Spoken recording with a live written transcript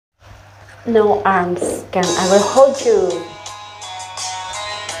No arms can ever hold you.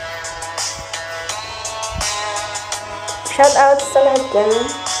 Shout out sa lahat dyan.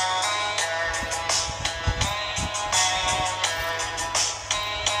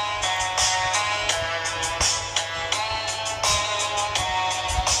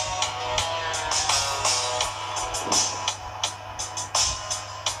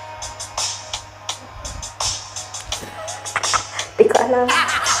 Di ko alam.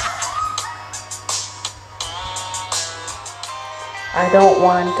 I don't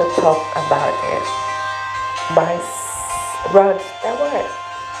want to talk about it. Rod, that word.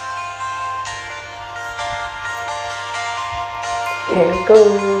 Here we go.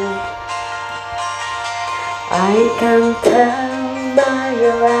 I can tell by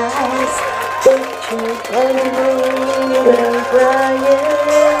your eyes that you're crying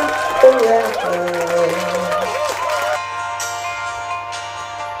forever.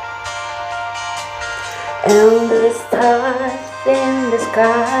 And the stars in the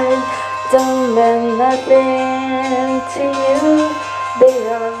sky don't mean nothing to you. They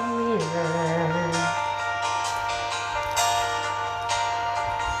are mirrors.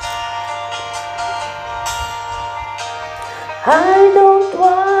 I don't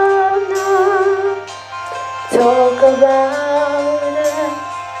wanna talk about it,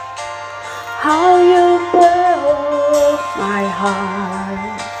 how you broke my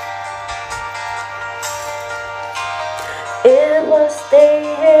heart. It will stay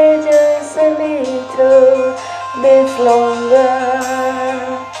here just a little bit longer.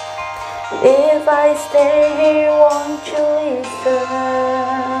 If I stay here, won't you listen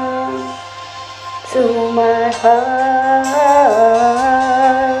to my heart?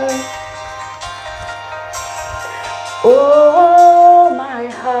 Oh, my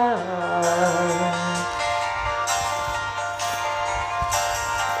heart.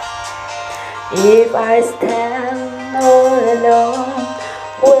 If I stand all alone,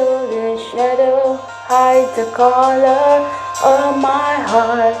 will the shadow hide the color of my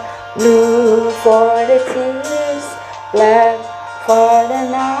heart? Blue for the tears, black for the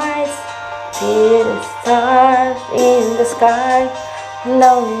nights. See the stars in the sky,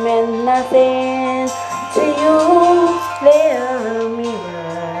 no mean nothing to you. They are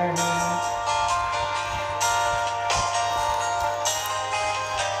mirrors.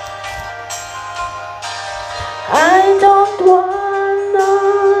 I don't wanna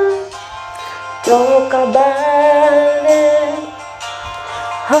talk about it,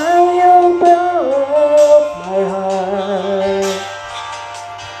 how you broke my heart.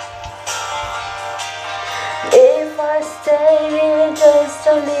 If I stay here just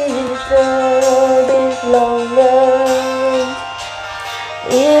a little bit longer,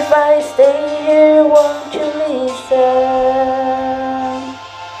 if I stay here, won't you listen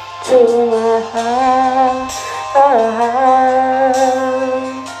to my heart?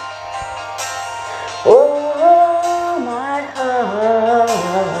 Oh, my heart.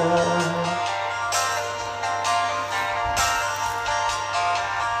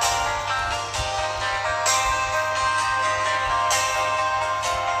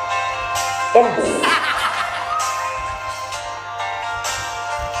 Yes.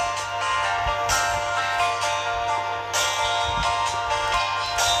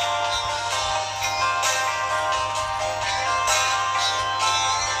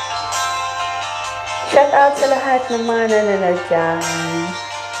 Shout out sa lahat ng mga nanonood dyan.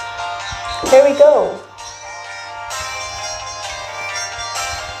 Here we go.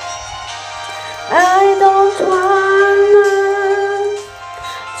 I don't wanna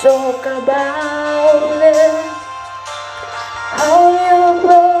talk about it, how you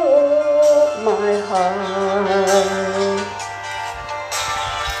broke my heart.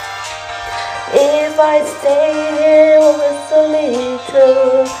 If I stay here with a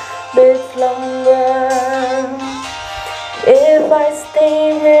little bit longer, if I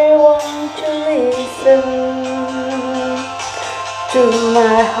stay here, won't you listen to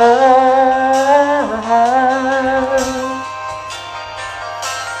my heart?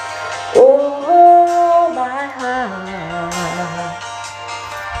 Oh, my heart.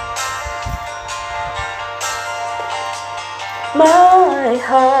 My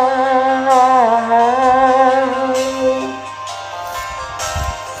heart.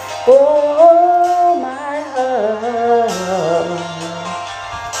 Oh, my heart.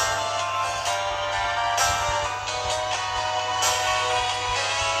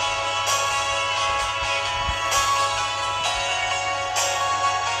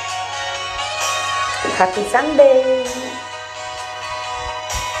 Happy Sunday.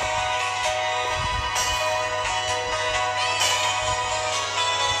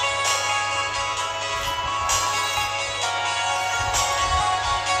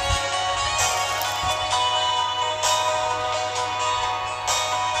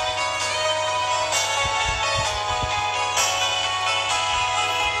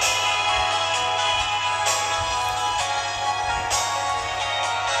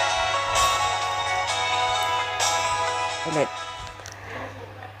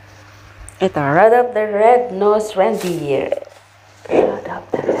 Ito, Rudolph the Red-Nosed Reindeer. Rudolph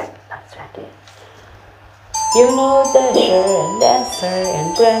the Red-Nosed Reindeer. You know Dasher and Dancer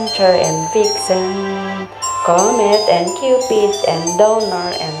and Prancer and Vixen, Comet and Cupid and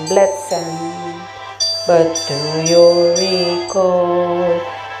Donner and Blitzen. But do you recall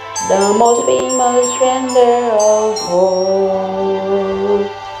the most famous reindeer of all?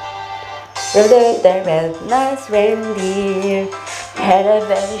 Rudolph the Red-Nosed Reindeer had a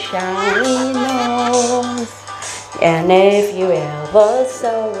very shiny nose, and if you ever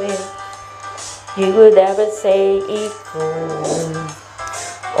saw it, you would ever say it was.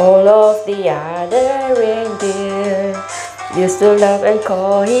 All of the other reindeer used to love and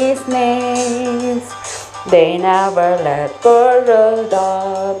call his names. They never let poor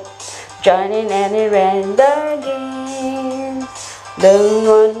Rudolph join in any reindeer games. Then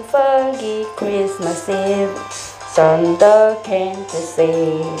one foggy Christmas Eve, Santa came to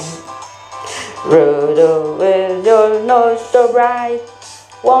say, Rudolph, with your nose so bright,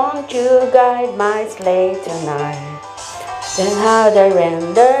 won't you guide my sleigh tonight? Then how the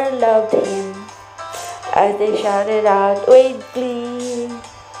reindeer loved him as they shouted out with glee,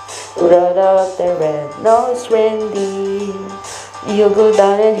 Rudolph the Red-Nosed Reindeer, you go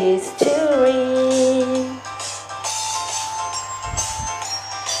down in history.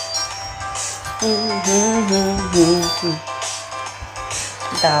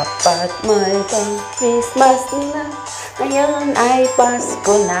 Dapat may pang Christmas na, ngayon ay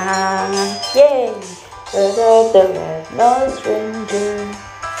Pasko na. Yay! Rudolph the Red-Nosed Reindeer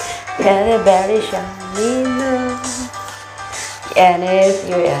had a very shiny nose, and if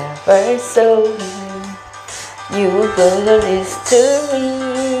you ever saw him, you would go to history.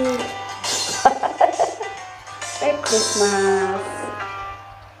 Merry Christmas!